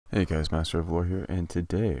Hey guys, Master of Lore here, and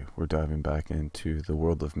today we're diving back into the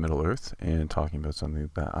world of Middle-earth and talking about something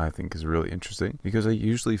that I think is really interesting because I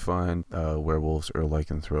usually find werewolves or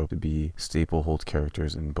lycanthrope to be staple-hold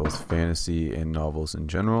characters in both fantasy and novels in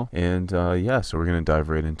general. And yeah, so we're going to dive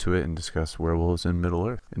right into it and discuss werewolves in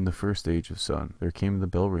Middle-earth. In the first age of Sun, there came the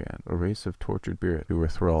Belriand, a race of tortured spirits who were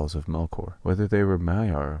thralls of Melkor. Whether they were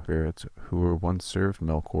Maiar spirits who were once served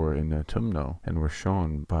Melkor in Tumno and were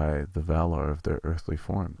shown by the valor of their earthly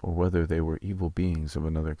form, or whether they were evil beings of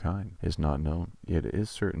another kind, is not known. Yet it is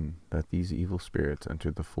certain that these evil spirits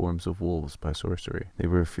entered the forms of wolves by sorcery. They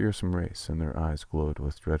were a fearsome race, and their eyes glowed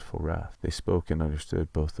with dreadful wrath. They spoke and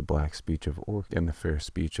understood both the black speech of orc and the fair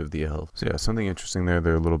speech of the elves. So yeah, something interesting there.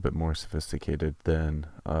 They're a little bit more sophisticated than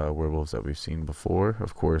werewolves that we've seen before.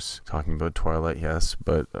 Of course, talking about Twilight, yes,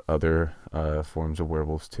 but other forms of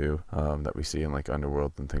werewolves too, that we see in like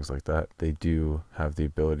Underworld and things like that. They do have the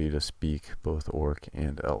ability to speak both orc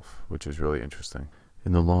and elf, which is really interesting.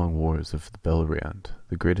 In the long wars of the Belriand,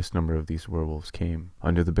 the greatest number of these werewolves came,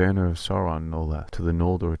 under the banner of Sauron no less, to the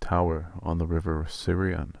Noldor Tower on the river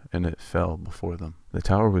Sirion, and it fell before them. The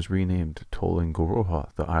tower was renamed Tol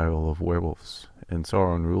Gorohoth, the Isle of Werewolves, and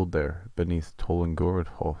Sauron ruled there. Beneath Tol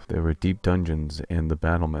Gorohoth there were deep dungeons and the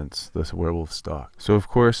battlements the werewolves stalked. So of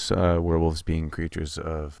course, werewolves being creatures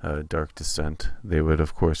of dark descent, they would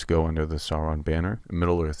of course go under the Sauron banner.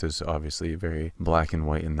 Middle-earth is obviously very black and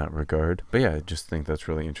white in that regard. But yeah, I just think that's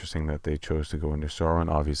really interesting that they chose to go under Sauron.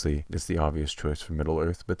 Obviously, it's the obvious choice for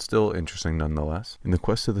Middle-earth, but still interesting nonetheless. In the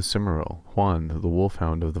quest of the Cimmeril, Huan, the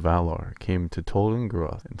wolfhound of the Valar, came to Tol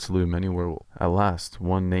Gorohoth and slew many werewolves. At last,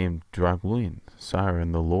 one named Dragluin, sire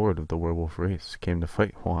and the lord of the werewolf race, came to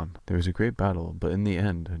fight Huan. There was a great battle, but in the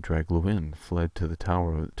end, Dragluin fled to the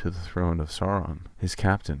tower to the throne of Sauron, his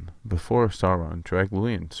captain. Before Sauron,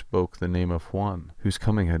 Dragluin spoke the name of Huan, whose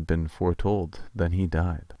coming had been foretold. Then he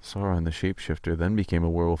died. Sauron, the shapeshifter, then became a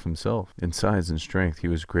werewolf himself. In size and strength, he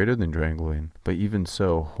was greater than Dragluin, but even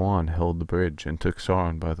so, Huan held the bridge and took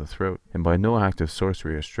Sauron by the throat, and by no act of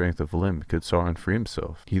sorcery or strength of limb could Sauron free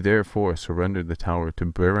himself. He therefore surrendered the tower to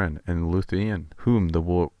Beren and Luthien, whom the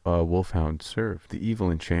wolfhound served. The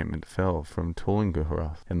evil enchantment fell from Tol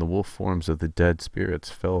Gorohoth, and the wolf forms of the dead spirits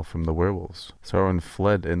fell from the werewolves. Sauron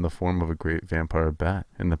fled in the form of a great vampire bat,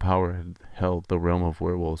 and the power had held the realm of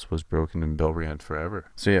werewolves was broken in Belriand forever.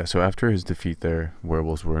 So yeah, so after his defeat there,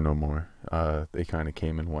 werewolves were no more. They kind of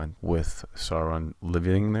came and went with Sauron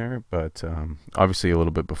living there, but obviously a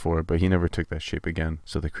little bit before, but he never took that shape again,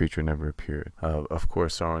 so the creature never appeared. Of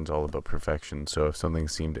course, Sauron's all about perfection, so if something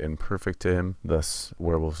seemed imperfect to him, thus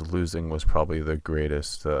werewolves losing was probably their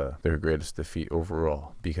greatest defeat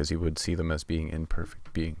overall, because he would see them as being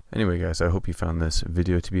imperfect being. Anyway guys, I hope you found this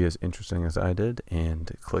video to be as interesting as I did,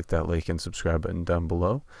 and click that like and subscribe button down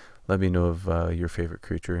below. Let me know of your favorite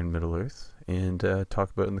creature in Middle-earth, and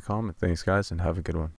talk about it in the comments. Thanks guys, and have a good one.